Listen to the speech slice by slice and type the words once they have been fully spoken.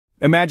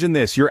Imagine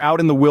this, you're out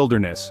in the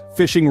wilderness,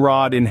 fishing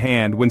rod in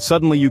hand, when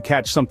suddenly you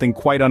catch something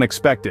quite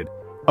unexpected.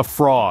 A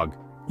frog.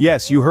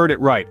 Yes, you heard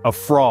it right, a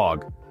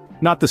frog.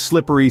 Not the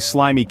slippery,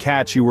 slimy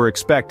catch you were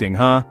expecting,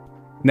 huh?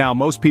 Now,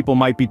 most people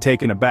might be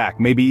taken aback,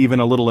 maybe even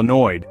a little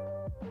annoyed.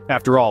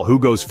 After all, who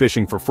goes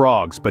fishing for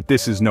frogs? But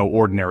this is no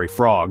ordinary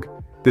frog.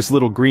 This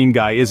little green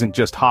guy isn't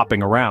just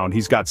hopping around,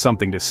 he's got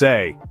something to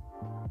say.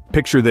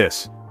 Picture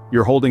this.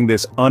 You're holding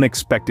this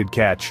unexpected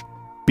catch.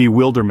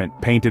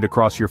 Bewilderment painted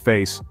across your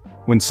face,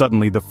 when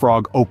suddenly the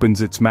frog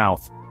opens its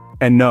mouth.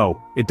 And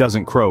no, it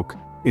doesn't croak.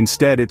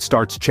 Instead, it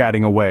starts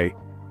chatting away.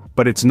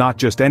 But it's not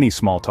just any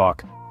small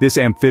talk. This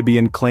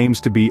amphibian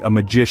claims to be a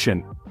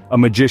magician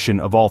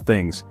of all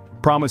things.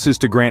 Promises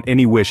to grant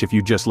any wish if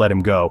you just let him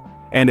go.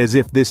 And as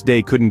if this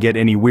day couldn't get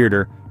any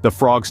weirder, the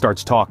frog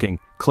starts talking,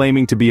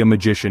 claiming to be a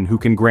magician who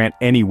can grant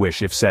any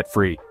wish if set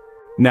free.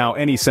 Now,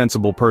 any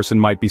sensible person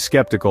might be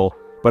skeptical,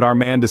 but our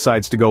man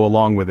decides to go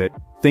along with it,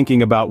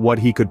 thinking about what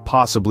he could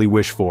possibly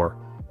wish for.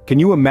 Can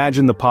you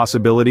imagine the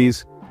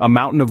possibilities? A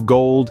mountain of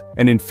gold,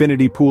 an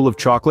infinity pool of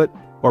chocolate,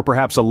 or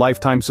perhaps a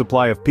lifetime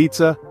supply of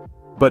pizza?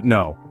 But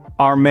no,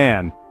 our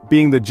man,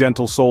 being the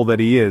gentle soul that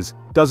he is,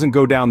 doesn't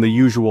go down the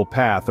usual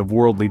path of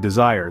worldly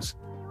desires.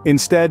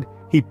 Instead,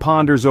 he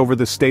ponders over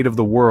the state of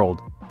the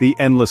world, the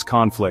endless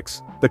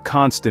conflicts, the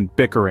constant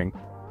bickering.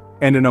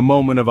 And in a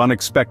moment of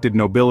unexpected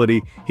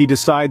nobility, he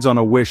decides on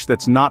a wish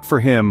that's not for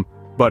him,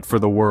 but for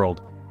the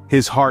world.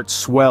 His heart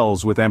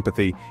swells with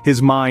empathy,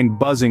 his mind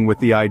buzzing with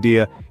the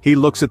idea. He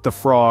looks at the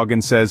frog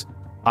and says,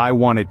 "I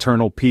want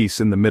eternal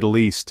peace in the Middle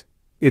East."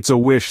 It's a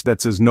wish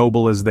that's as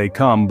noble as they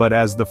come, but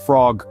as the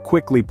frog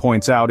quickly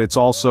points out, it's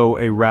also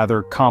a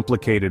rather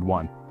complicated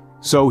one.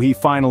 So he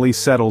finally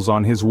settles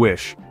on his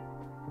wish.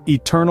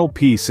 Eternal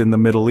peace in the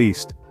Middle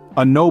East.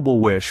 A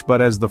noble wish,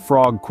 but as the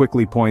frog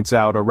quickly points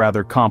out, a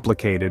rather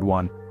complicated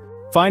one.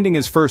 Finding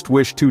his first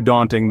wish too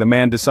daunting, the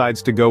man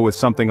decides to go with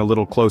something a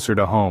little closer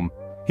to home.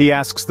 He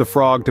asks the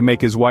frog to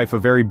make his wife a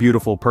very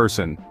beautiful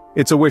person.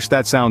 It's a wish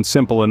that sounds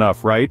simple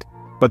enough, right?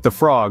 But the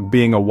frog,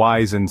 being a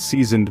wise and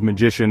seasoned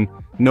magician,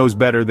 knows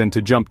better than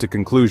to jump to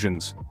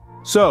conclusions.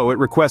 So it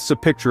requests a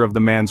picture of the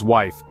man's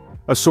wife,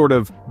 a sort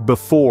of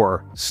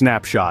before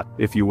snapshot,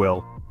 if you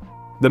will.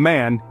 The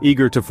man,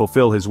 eager to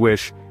fulfill his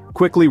wish,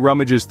 quickly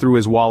rummages through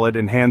his wallet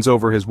and hands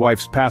over his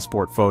wife's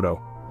passport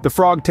photo. The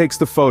frog takes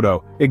the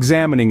photo,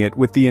 examining it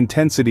with the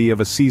intensity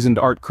of a seasoned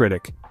art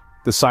critic.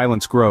 The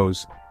silence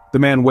grows. The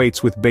man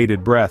waits with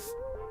bated breath.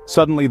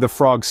 Suddenly the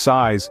frog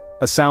sighs,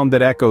 a sound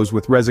that echoes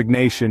with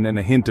resignation and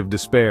a hint of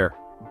despair.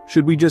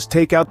 Should we just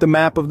take out the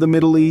map of the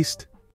Middle East?